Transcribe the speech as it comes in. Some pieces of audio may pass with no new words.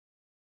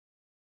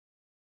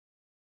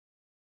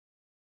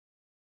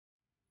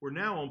We're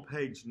now on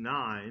page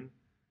 9.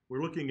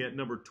 We're looking at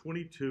number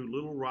 22,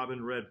 Little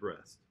Robin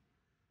Redbreast.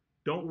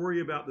 Don't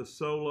worry about the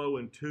solo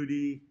and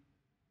 2D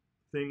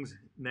things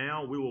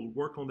now. We will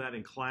work on that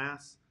in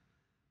class.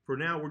 For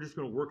now, we're just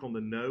going to work on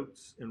the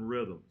notes and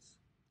rhythms.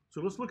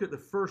 So let's look at the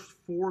first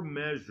 4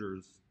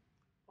 measures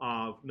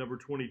of number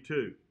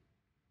 22.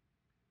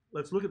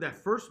 Let's look at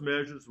that first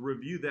measure. Let's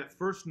review that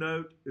first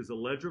note is a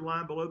ledger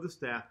line below the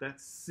staff.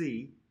 That's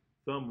C,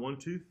 thumb 1,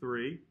 2,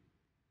 3.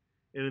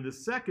 And in the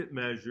second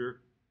measure,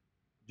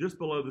 just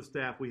below the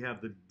staff, we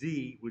have the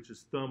D, which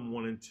is thumb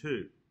 1 and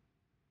 2.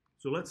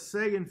 So let's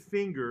say and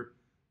finger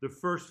the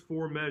first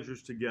 4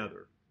 measures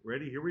together.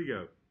 Ready? Here we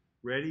go.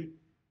 Ready?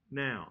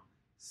 Now.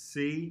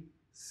 C,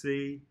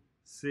 C,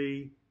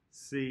 C,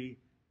 C,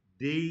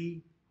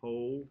 D,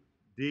 hold,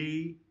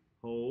 D,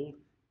 hold,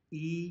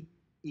 E,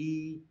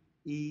 E,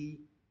 E,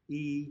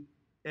 E,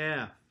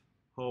 F,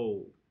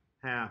 hold,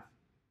 half,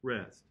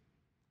 rest.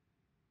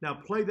 Now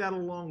play that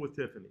along with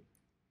Tiffany.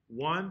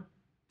 1,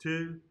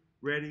 2,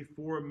 ready,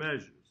 4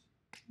 measures.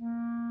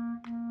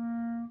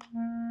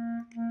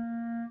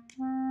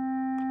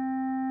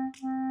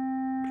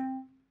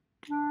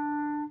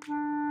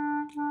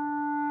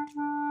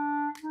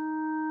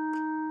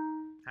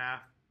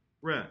 Half,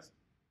 rest.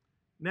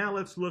 Now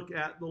let's look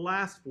at the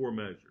last 4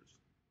 measures.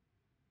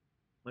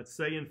 Let's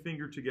say and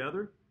finger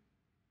together.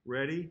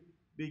 Ready,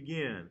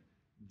 begin.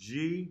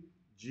 G,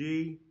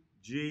 G,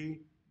 G,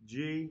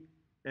 G,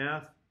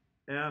 F,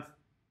 F,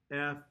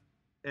 F,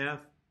 F,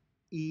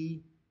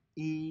 E,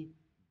 E,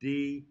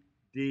 D,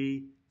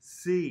 D,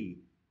 C,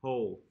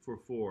 hold for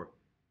 4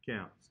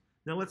 counts.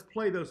 Now let's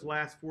play those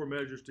last 4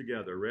 measures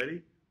together.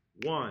 Ready?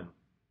 1,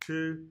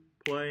 2,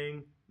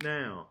 playing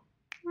now.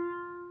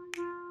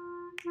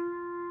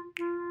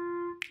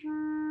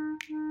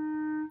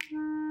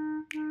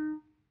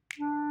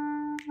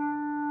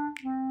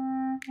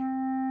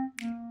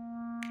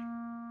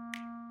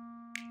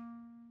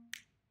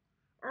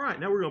 All right,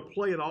 now we're going to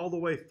play it all the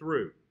way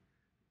through.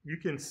 You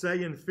can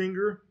say and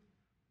finger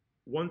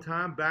one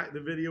time, back the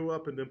video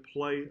up, and then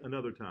play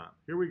another time.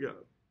 Here we go.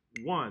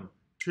 1,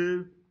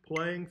 2,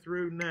 playing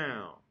through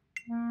now.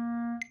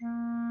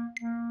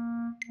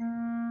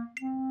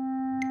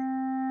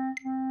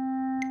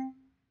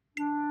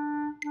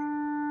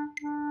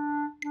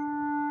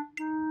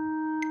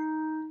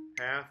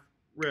 Half,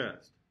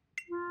 rest.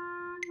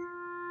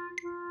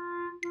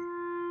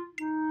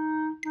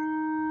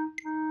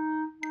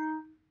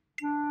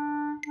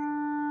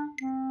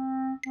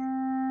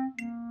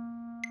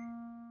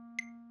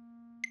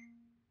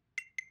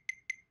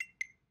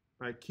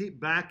 All right, keep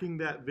backing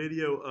that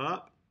video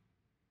up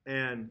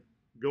and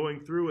going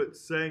through it,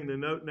 saying the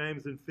note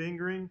names and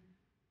fingering,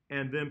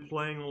 and then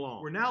playing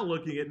along. We're now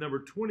looking at number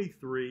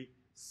 23,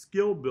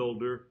 Skill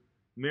Builder,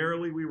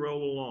 Merrily We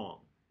Roll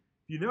Along.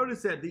 If you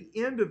notice at the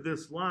end of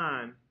this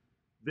line,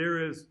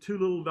 there is 2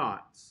 little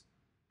dots.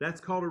 That's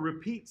called a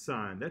repeat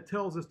sign. That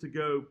tells us to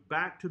go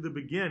back to the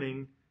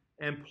beginning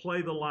and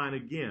play the line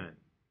again.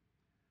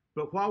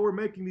 But while we're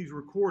making these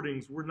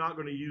recordings, we're not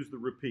going to use the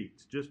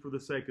repeats, just for the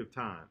sake of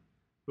time.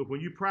 But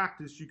when you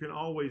practice, you can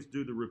always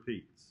do the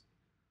repeats.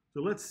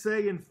 So let's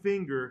say and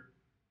finger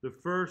the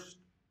first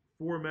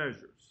 4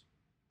 measures.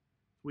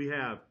 We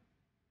have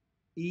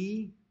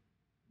E,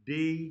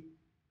 D,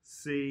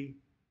 C,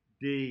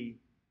 D,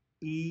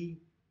 E,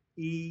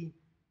 E,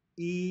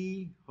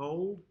 E,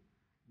 hold,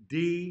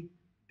 D,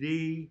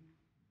 D,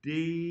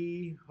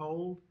 D,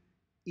 hold,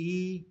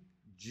 E,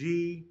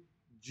 G,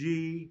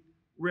 G,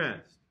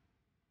 rest.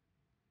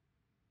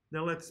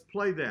 Now let's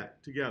play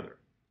that together.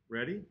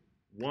 Ready?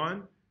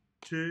 1,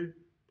 2,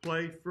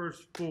 play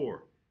first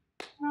 4.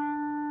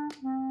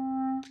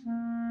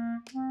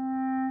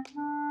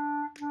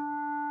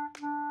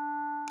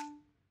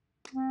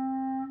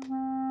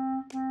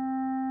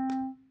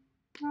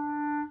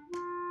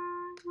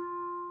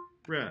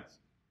 Rest.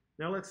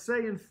 Now let's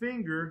say and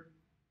finger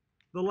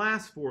the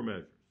last 4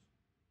 measures.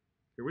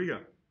 Here we go.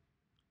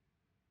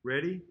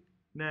 Ready?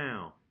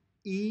 Now.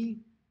 E,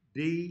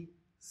 D,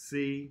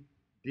 C,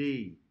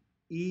 D,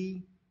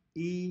 E,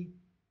 E,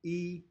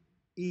 E,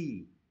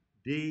 E,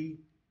 D,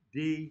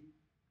 D,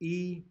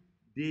 E,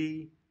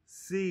 D,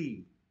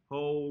 C,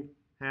 hold,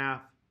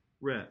 half,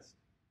 rest.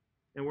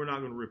 And we're not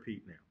going to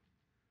repeat now.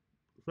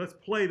 Let's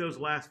play those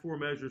last 4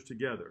 measures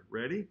together.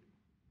 Ready?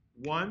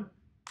 1,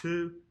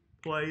 2,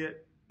 play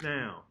it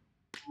now.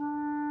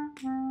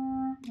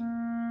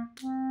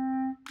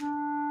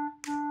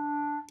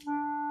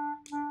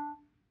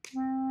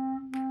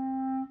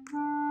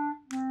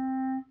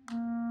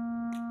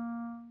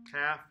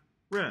 Half,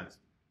 rest.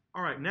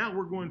 All right, now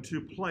we're going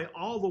to play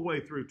all the way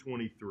through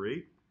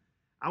 23.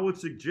 I would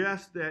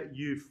suggest that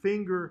you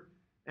finger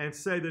and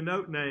say the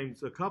note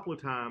names a couple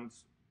of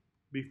times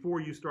before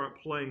you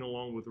start playing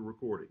along with the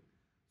recording.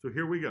 So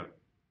here we go.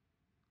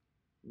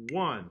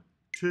 1,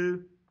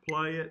 2,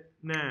 play it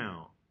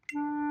now.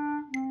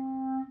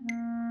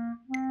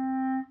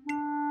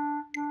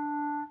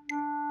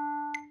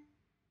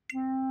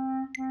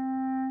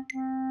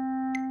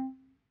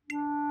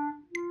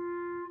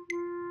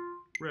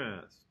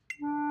 Rest.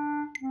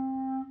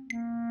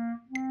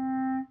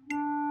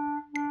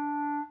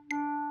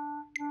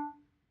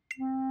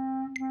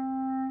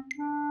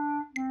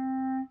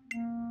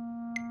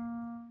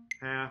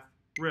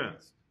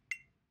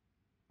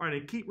 All right,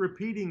 and keep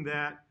repeating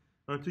that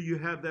until you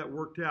have that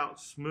worked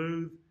out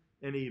smooth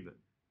and even.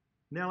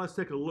 Now let's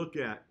take a look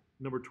at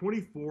number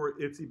 24,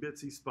 Itsy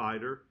Bitsy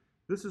Spider.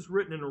 This is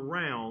written in a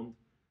round,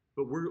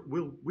 but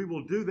we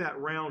will do that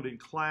round in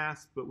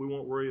class, but we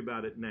won't worry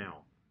about it now.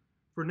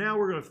 For now,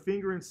 we're going to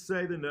finger and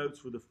say the notes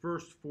for the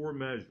first 4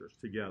 measures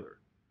together.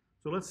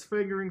 So let's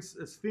finger and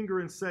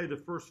say the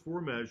first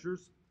 4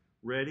 measures.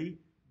 Ready,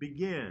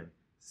 begin.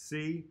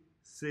 C,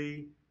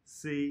 C,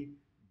 C,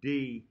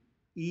 D,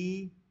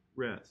 E,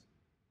 rest.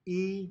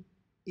 E,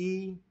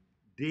 E,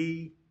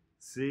 D,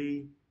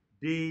 C,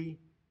 D,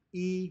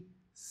 E,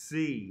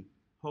 C,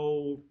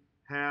 hold,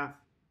 half,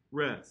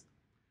 rest.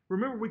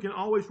 Remember, we can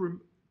always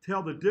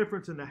tell the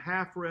difference in the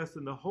half rest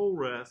and the whole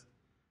rest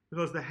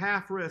because the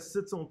half rest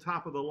sits on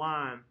top of the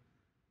line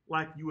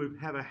like you would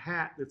have a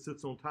hat that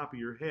sits on top of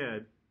your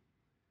head,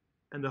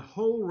 and the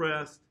whole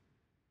rest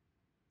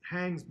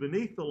hangs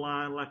beneath the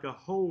line like a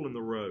hole in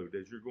the road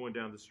as you're going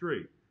down the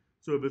street.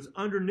 So if it's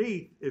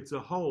underneath, it's a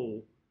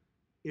hole.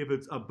 If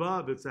it's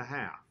above, it's a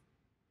half.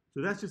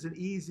 So that's just an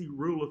easy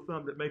rule of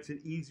thumb that makes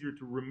it easier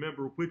to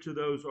remember which of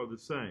those are the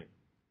same,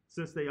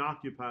 since they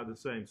occupy the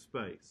same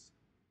space.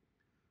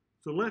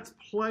 So let's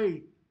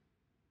play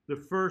the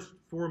first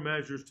 4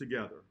 measures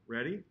together.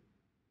 Ready?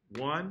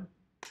 1,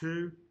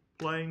 2,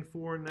 playing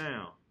 4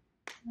 now.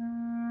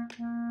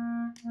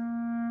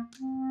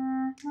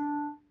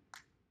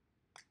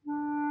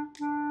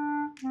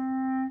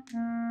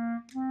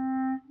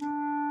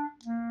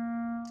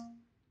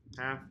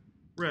 Half,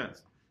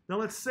 rest. Now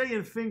let's say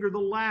and finger the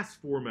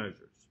last 4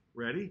 measures.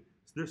 Ready?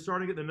 So they're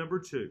starting at the number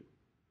 2.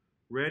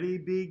 Ready,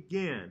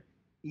 begin.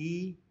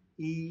 E,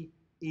 E,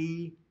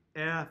 E,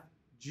 F,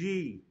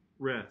 G,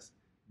 rest.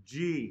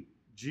 G,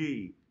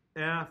 G,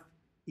 F,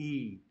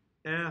 E,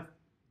 F,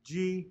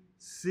 G,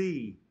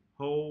 C,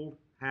 hold,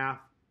 half,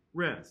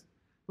 rest.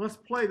 Let's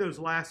play those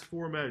last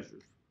 4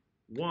 measures.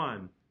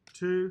 1,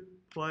 2,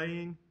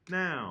 playing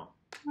now.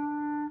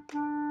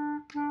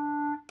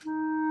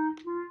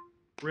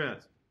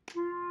 Rest.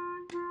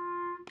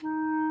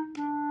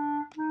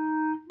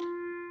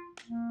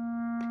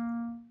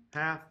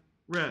 Half,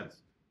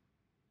 rest.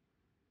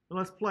 And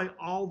let's play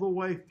all the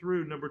way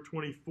through number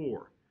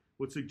 24.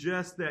 Would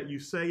suggest that you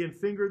say and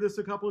finger this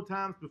a couple of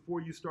times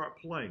before you start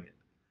playing it.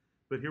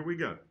 But here we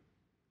go.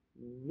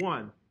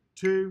 1,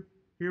 2,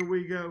 here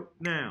we go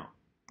now.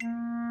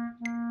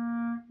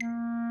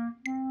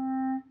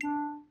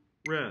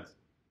 Rest.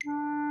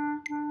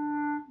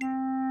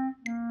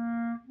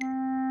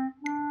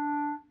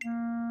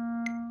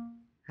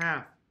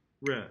 Half,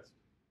 rest.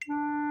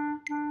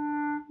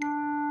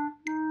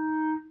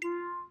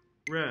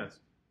 Rest.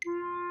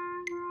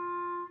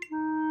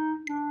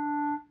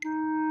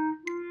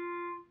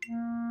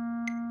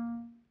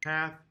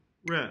 Half,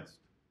 rest.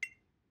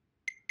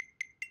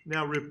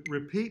 Now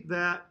repeat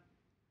that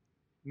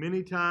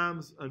many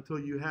times until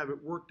you have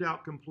it worked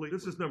out complete.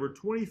 This is number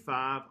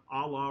 25,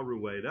 a la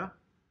Rueda.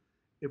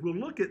 If we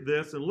look at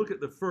this and look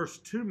at the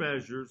first 2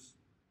 measures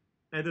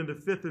and then the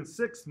 5th and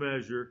 6th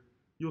measure,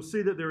 you'll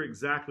see that they're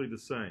exactly the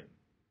same.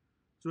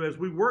 So as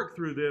we work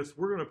through this,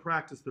 we're going to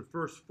practice the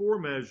first 4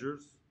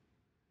 measures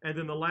and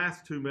then the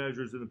last 2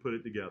 measures and then put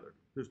it together.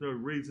 There's no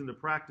reason to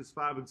practice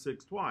 5 and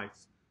 6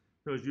 twice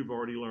because you've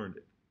already learned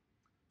it.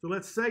 So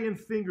let's say and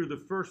finger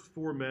the first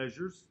 4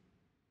 measures.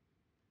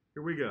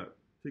 Here we go.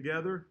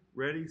 Together,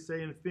 ready,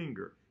 say and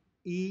finger.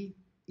 E,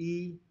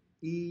 E,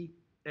 E,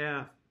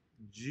 F,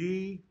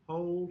 G,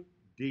 hold,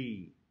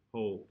 D,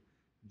 hold.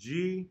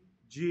 G,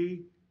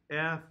 G,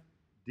 F,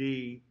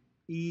 D,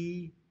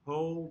 E,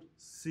 hold,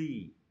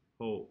 C,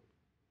 hold.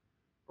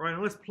 All right,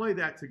 now let's play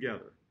that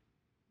together.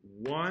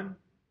 1,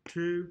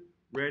 2,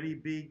 ready,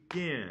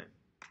 begin.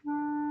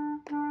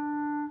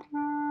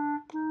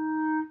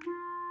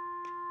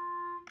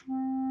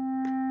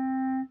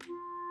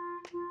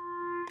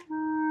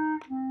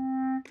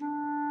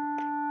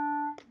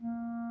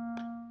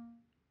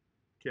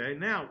 Okay,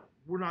 now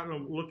we're not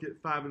going to look at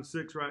 5 and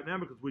 6 right now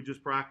because we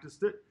just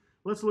practiced it.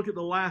 Let's look at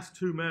the last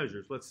 2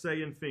 measures. Let's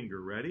say and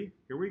finger. Ready?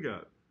 Here we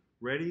go.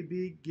 Ready,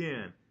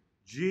 begin.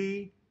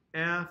 G,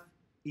 F,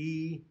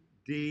 E,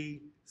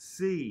 D,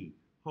 C.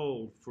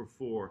 Hold for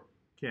 4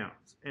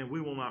 counts. And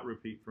we will not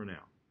repeat for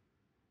now.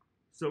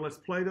 So let's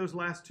play those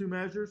last 2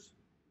 measures.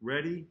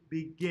 Ready,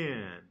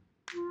 begin.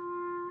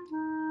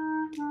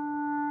 2, 3,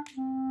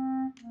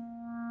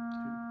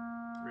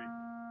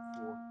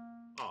 4,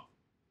 off.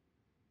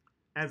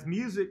 As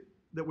music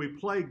that we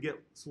play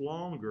gets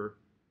longer,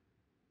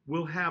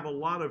 we'll have a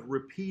lot of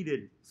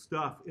repeated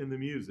stuff in the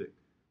music.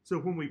 So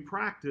when we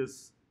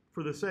practice,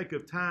 for the sake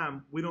of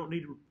time, we don't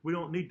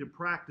need to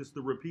practice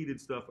the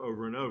repeated stuff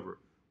over and over.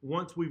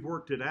 Once we've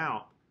worked it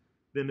out,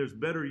 then there's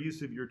better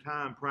use of your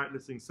time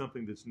practicing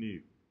something that's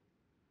new.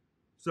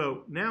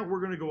 So now we're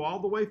going to go all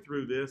the way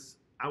through this.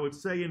 I would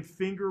say and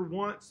finger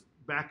once,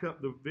 back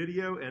up the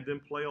video, and then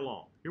play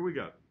along. Here we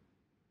go.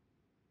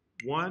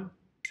 1,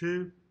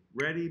 2,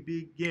 ready,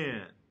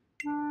 begin.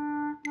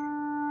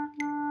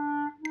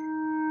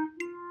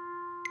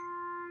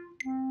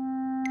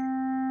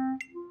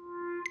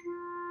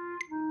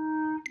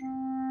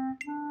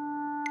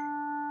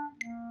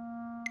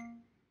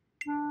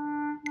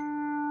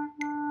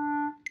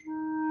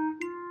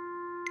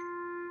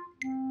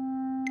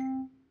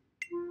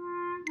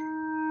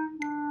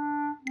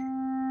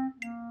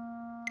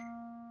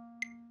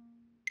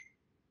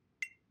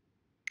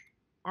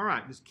 All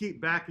right, just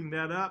keep backing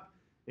that up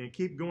and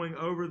keep going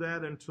over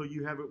that until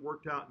you have it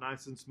worked out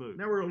nice and smooth.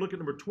 Now we're going to look at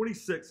number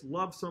 26,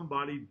 Love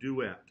Somebody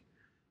Duet.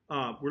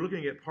 We're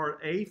looking at part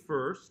A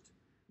first.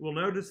 We'll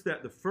notice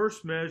that the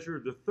first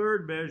measure, the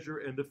third measure,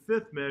 and the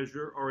fifth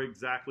measure are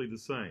exactly the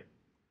same.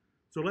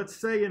 So let's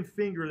say and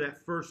finger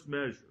that first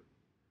measure.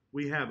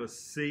 We have a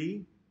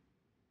C,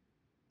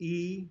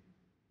 E,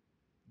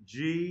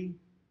 G,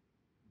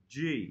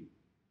 G.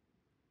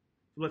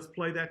 So let's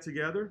play that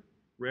together.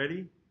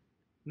 Ready?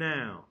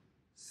 Now,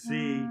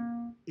 C,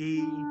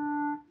 E,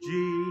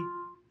 G,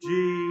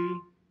 G.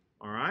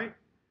 All right?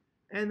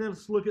 And then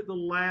let's look at the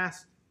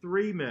last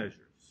three measures.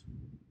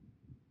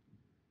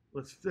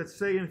 Let's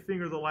say and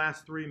finger the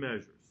last three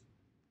measures.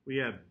 We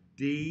have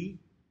D,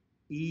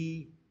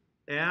 E,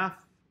 F,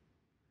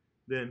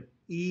 then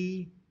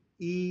E,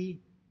 E,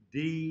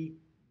 D,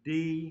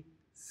 D,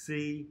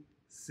 C,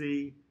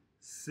 C,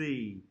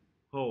 C,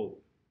 hold.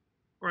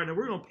 All right, now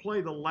we're going to play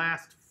the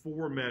last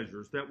four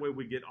measures. That way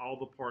we get all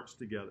the parts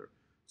together.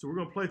 So we're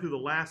going to play through the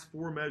last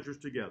four measures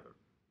together.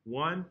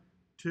 1,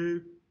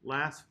 2,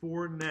 last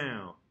four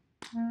now.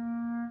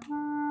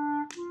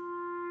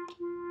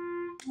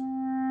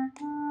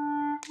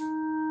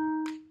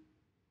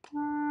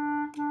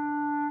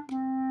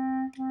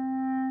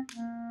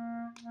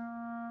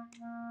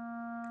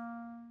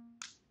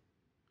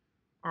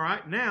 All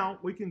right, now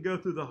we can go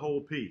through the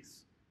whole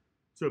piece.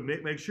 So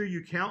make sure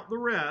you count the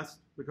rest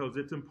because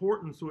it's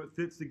important so it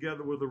fits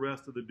together with the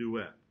rest of the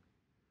duet.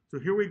 So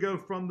here we go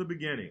from the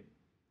beginning.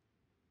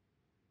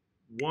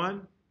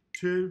 1,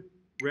 2,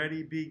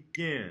 ready,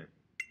 begin.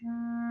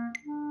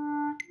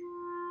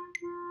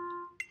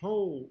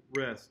 Hold,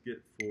 rest,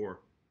 get 4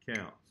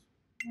 counts.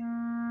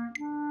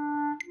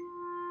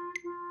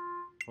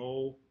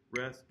 Hold,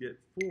 rest, get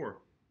 4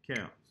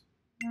 counts.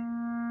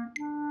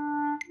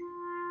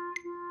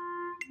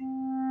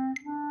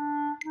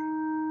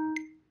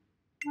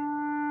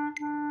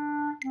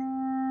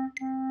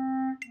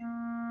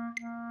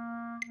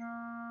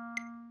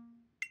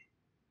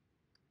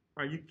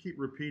 All right, you keep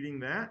repeating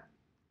that.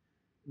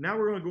 Now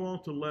we're going to go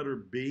on to letter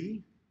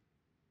B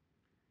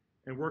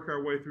and work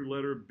our way through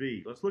letter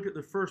B. Let's look at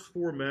the first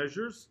four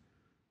measures.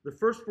 The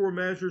first four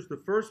measures,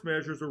 the first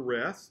measure is a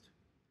rest.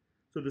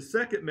 So the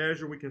second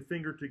measure we can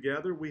finger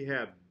together. We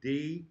have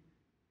D,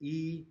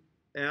 E,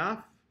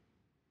 F.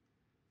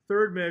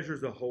 Third measure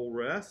is a whole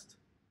rest.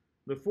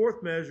 The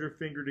fourth measure,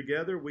 finger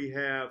together, we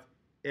have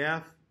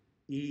F,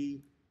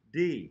 E,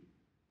 D.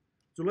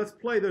 So let's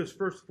play those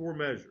first four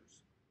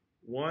measures.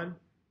 1,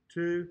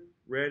 2,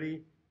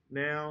 ready,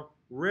 now,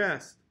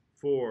 rest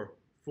for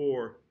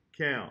 4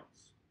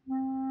 counts.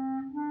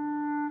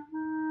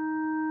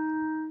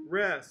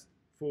 Rest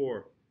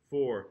for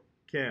 4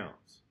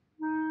 counts.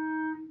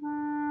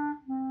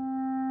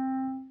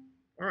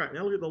 All right,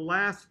 now look at the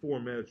last four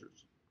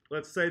measures.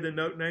 Let's say the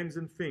note names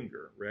and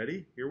finger.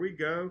 Ready? Here we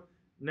go.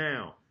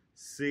 Now,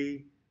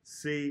 C,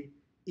 C,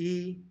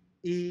 E,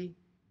 E,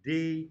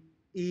 D,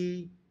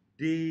 E,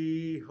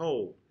 D,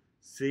 hold.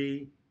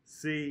 C,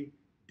 C,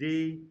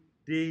 D,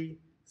 D,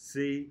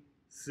 C,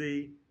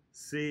 C,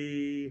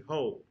 C,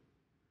 hold.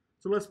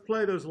 So let's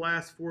play those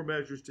last four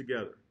measures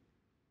together.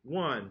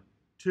 1,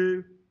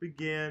 2,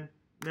 begin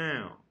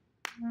now.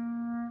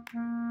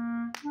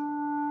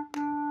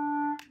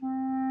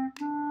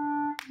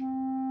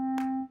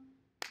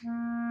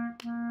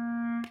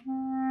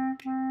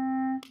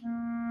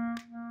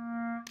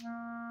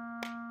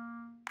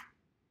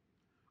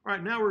 All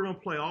right, now we're going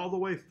to play all the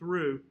way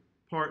through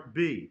part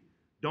B.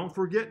 Don't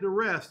forget to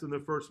rest in the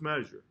first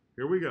measure.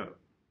 Here we go.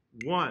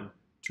 1,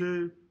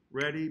 2,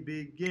 ready,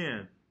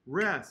 begin.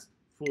 Rest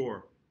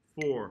for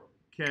 4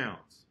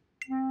 counts.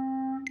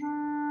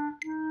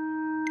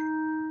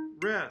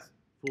 Rest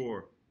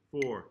for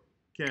 4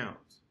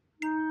 counts.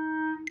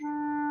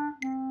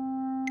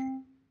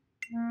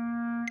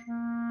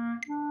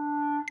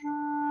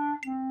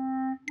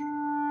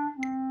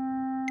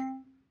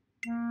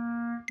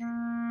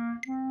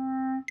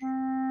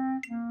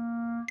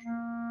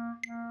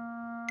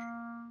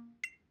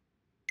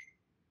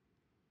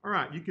 All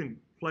right, you can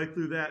play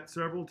through that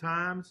several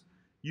times.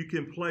 You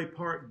can play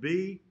part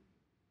B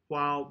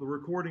while the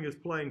recording is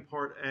playing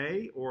part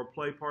A, or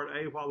play part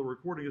A while the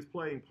recording is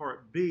playing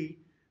part B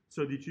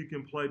so that you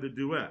can play the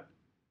duet.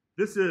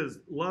 This is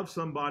Love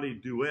Somebody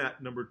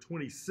Duet number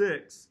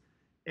 26,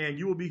 and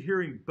you will be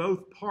hearing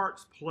both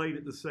parts played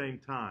at the same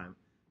time.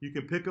 You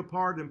can pick a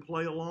part and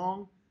play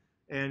along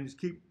and just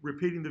keep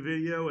repeating the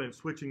video and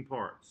switching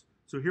parts.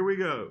 So here we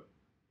go.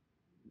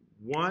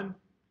 1,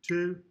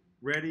 2,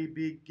 ready,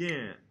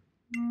 begin.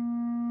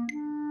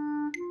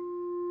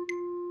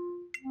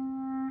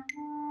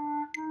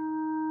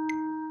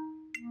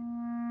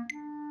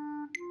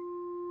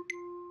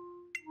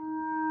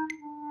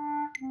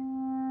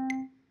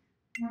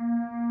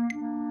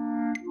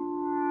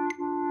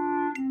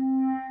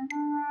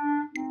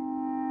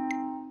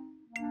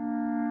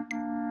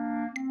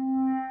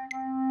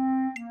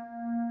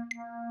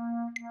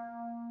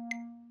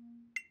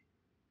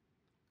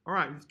 All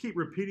right, just keep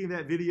repeating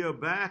that video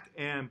back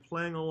and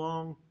playing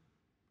along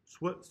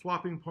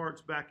swapping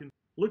parts back and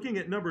looking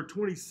at number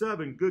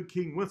 27, Good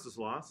King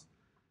Wenceslas,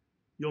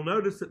 you'll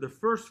notice that the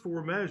first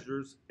four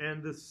measures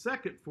and the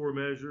second four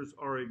measures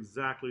are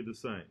exactly the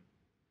same.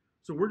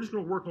 So we're just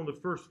going to work on the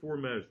first four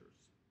measures.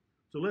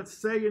 So let's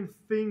say and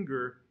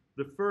finger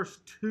the first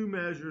two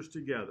measures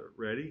together.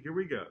 Ready? Here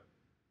we go.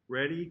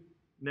 Ready?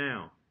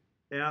 Now.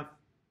 F,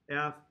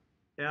 F,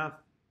 F,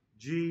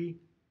 G,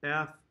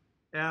 F,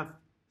 F,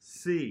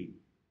 C.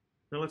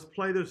 Now let's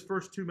play those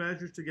first two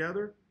measures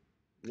together.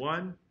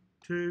 1,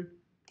 2,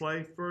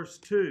 play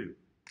first two.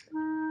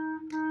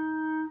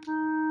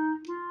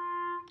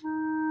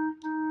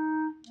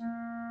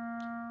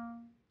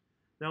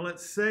 Now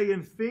let's say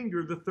and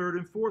finger the third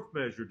and fourth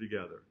measure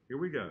together. Here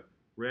we go.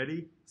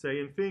 Ready? Say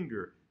and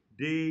finger.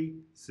 D,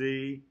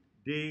 C,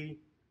 D,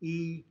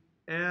 E,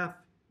 F,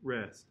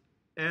 rest.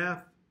 F,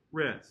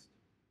 rest.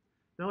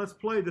 Now let's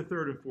play the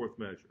third and fourth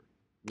measure.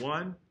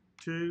 1,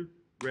 2,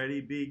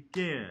 ready,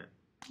 begin.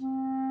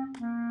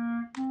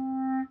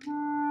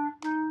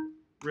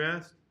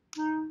 Rest,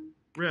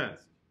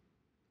 rest.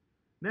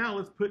 Now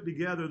let's put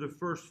together the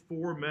first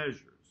four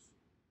measures.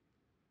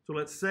 So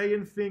let's say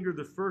and finger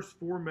the first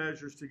four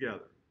measures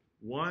together.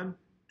 1,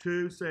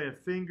 2, say and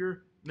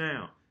finger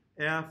now.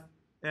 F,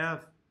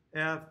 F,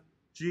 F,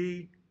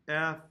 G,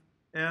 F,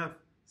 F,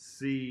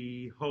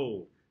 C,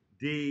 hold.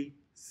 D,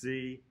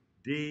 C,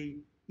 D,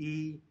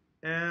 E,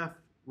 F,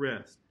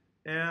 rest.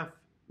 F,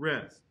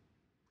 rest.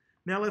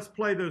 Now let's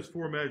play those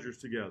four measures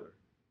together.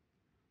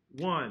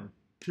 1,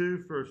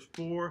 2, first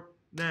four,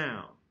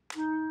 now.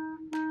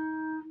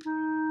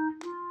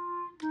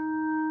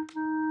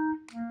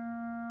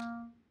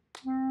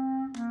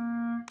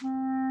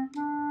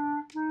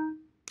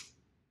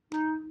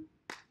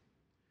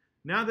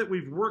 Now that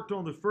we've worked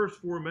on the first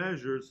four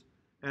measures,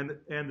 and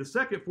the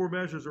second four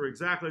measures are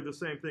exactly the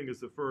same thing as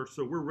the first,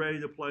 so we're ready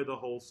to play the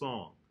whole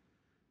song.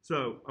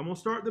 So I'm going to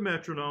start the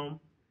metronome.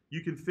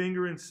 You can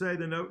finger and say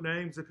the note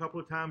names a couple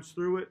of times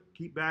through it.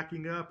 Keep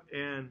backing up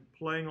and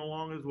playing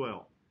along as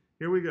well.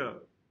 Here we go.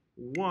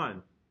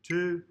 1,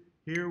 2,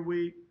 here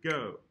we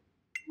go.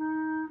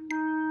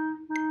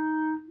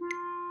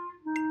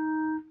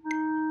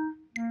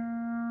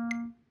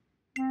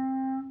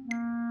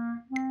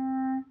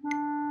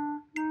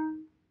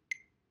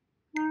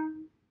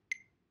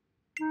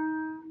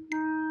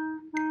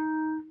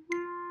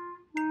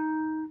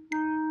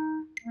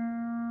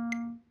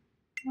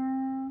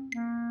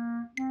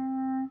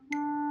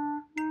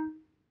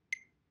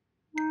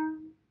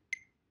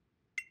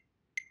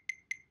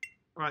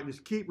 All right,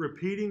 just keep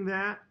repeating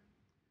that.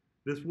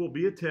 This will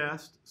be a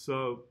test,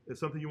 so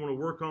it's something you want to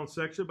work on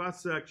section by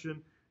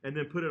section and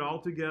then put it all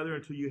together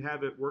until you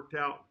have it worked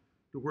out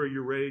to where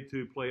you're ready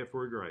to play it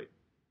for a grade.